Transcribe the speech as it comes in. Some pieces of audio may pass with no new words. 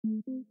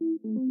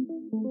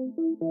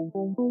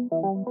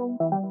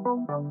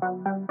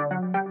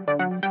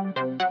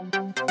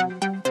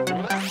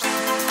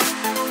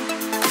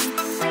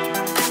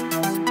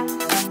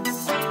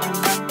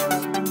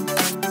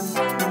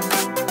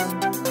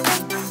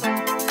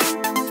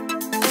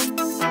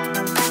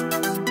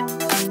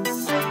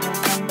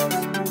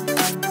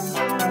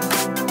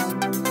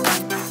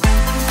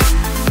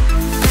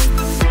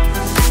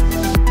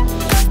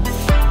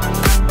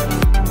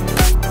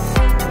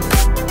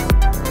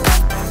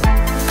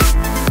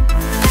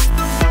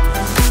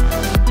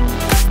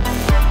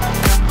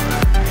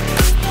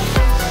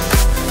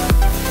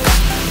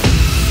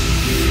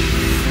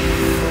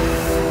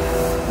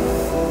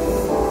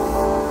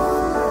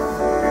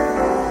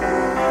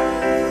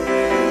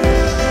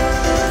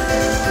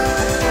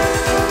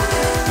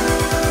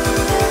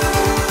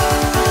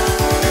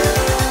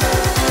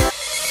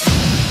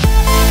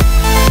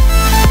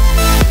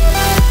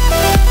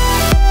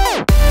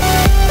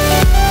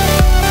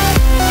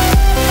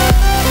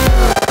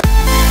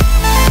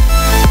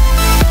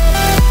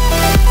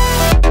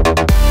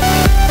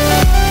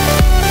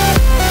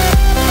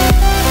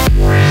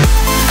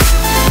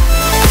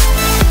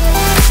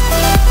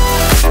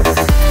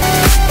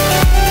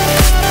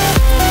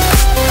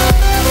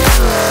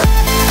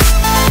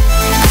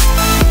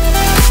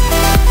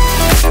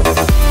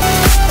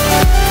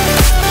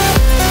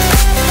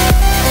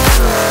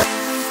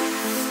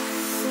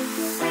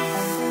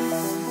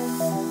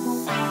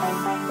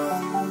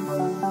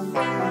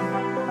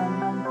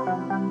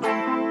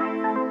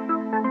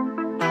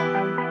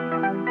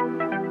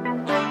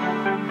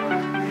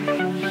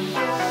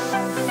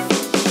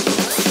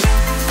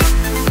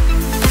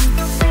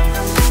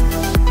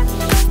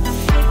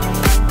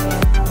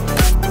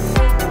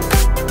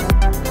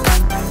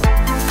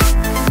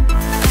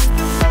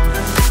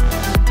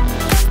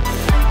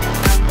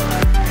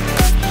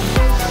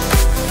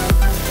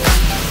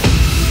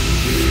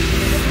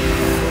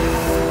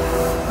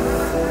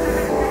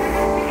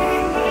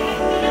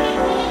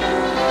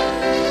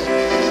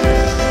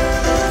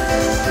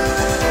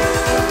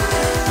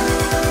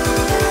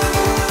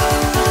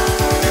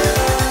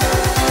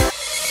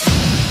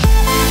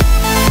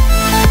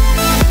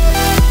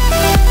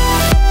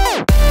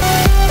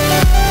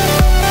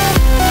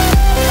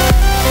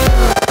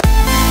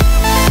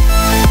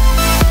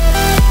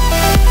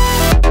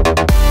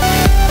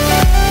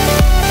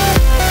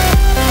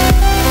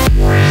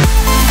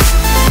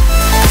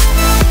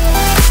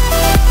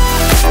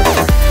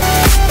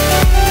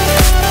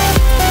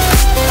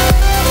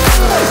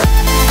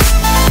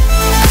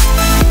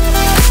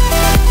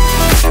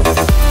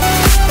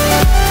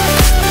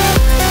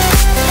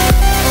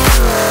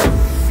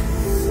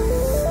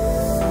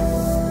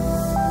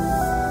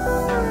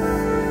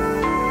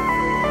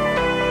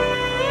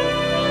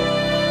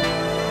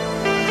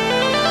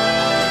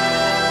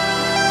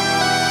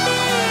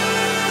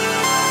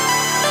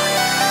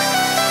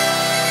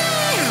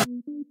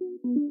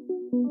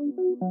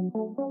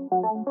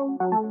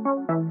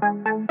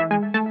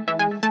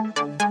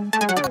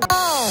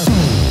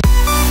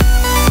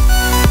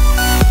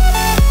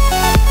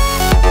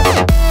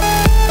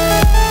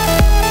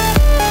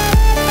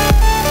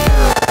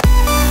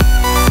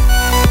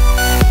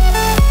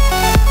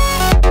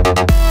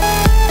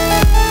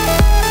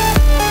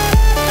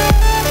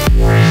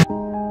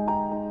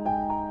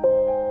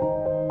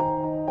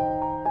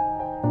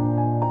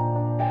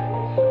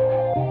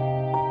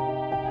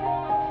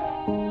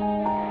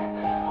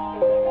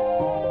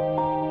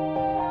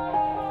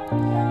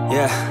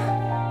Yeah.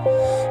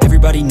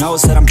 Everybody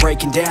knows that I'm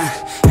breaking down.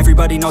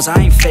 Everybody knows I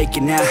ain't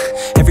faking now.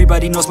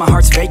 Everybody knows my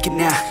heart's vacant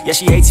now. Yeah,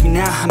 she hates me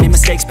now, I made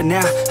mistakes but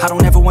now I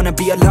don't ever wanna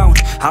be alone.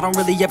 I don't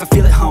really ever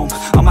feel at home.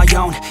 On my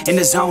own, in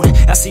the zone,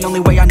 that's the only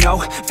way I know.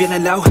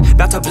 Feeling low,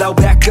 about to blow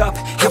back up.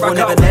 Here I won't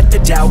ever let the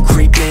doubt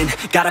creep in.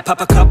 Gotta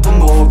pop a couple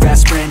more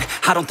aspirin.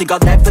 I don't think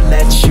I'll ever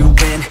let you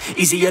in.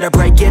 Easier to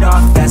break it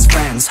off best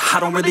friends. I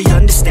don't really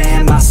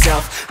understand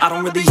myself. I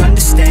don't really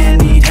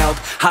understand, need help.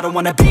 I don't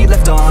wanna be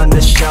left on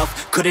the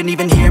shelf. Couldn't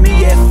even hear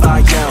me if I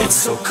yelled. It's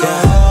so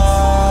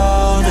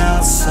cold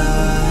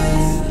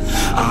outside,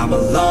 I'm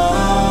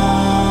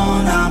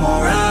alone, I'm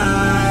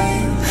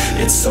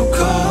alright. It's so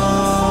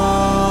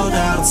cold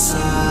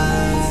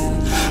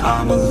outside,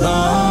 I'm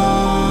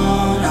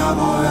alone, I'm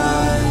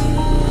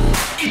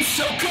alright. It's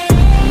so cold.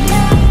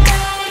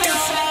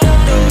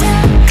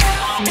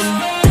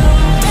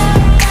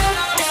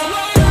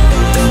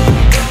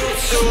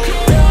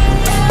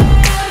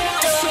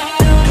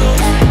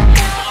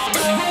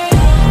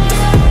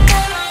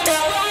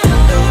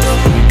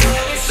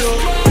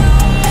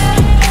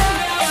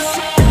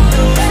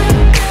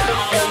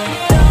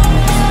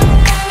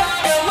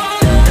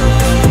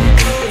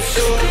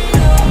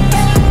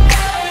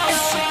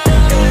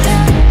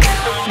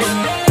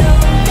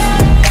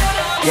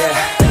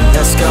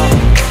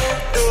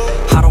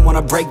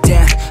 Break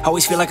down,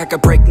 Always feel like I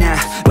could break now,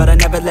 but I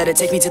never let it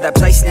take me to that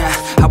place now.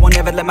 I won't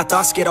ever let my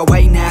thoughts get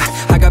away now.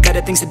 I got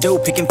better things to do,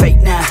 picking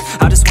fate now.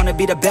 I just wanna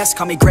be the best,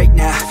 call me great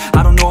now.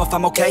 I don't know if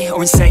I'm okay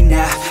or insane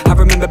now. I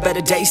remember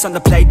better days on the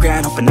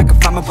playground, hoping I can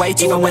find my way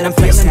even when I'm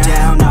feeling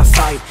down. I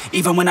fight,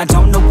 even when I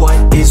don't know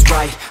what is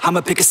right.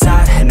 I'ma pick a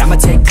side, and I'ma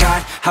take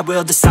pride. I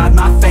will decide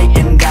my fate,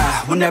 and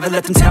I will never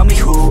let them tell me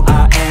who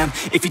I am.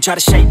 If you try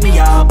to shake me,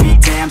 I'll be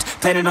damned.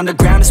 Planet on the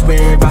ground is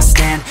where I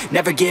stand.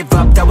 Never give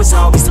up, that was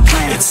always the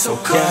plan. It's so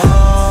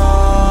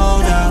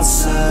cold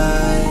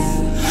outside,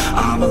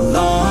 I'm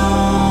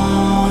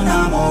alone,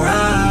 I'm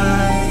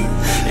alright.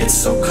 It's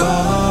so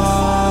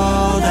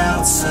cold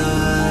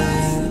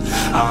outside,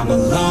 I'm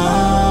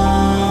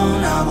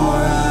alone, I'm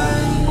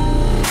alright.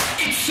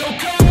 It's so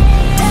cold.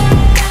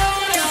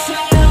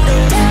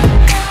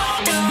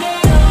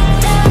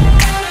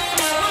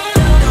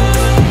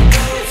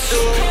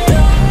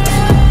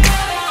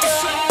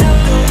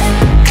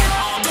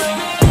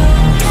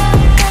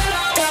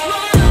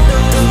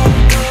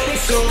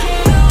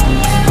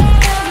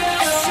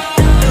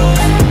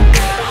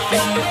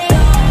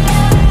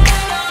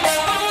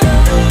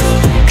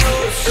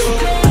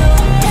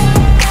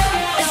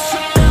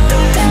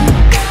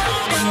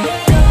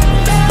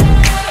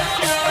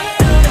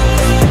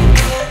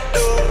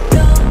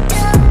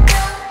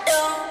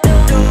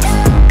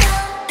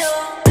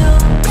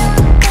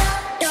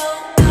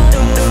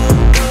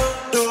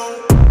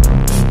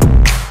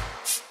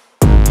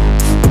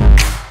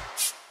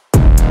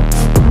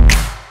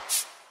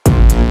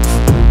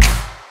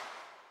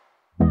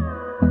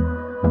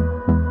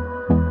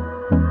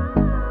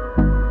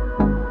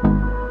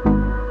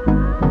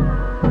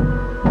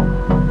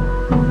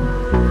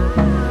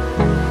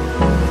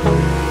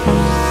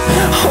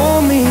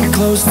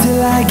 Close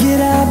till I get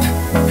up.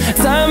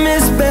 Time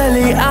is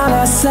barely on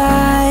our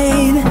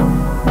side.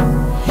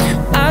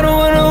 I don't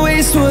wanna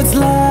waste what's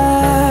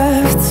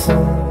left.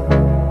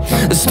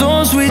 The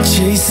storms we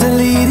chase are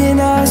leading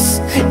us,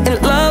 and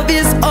love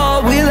is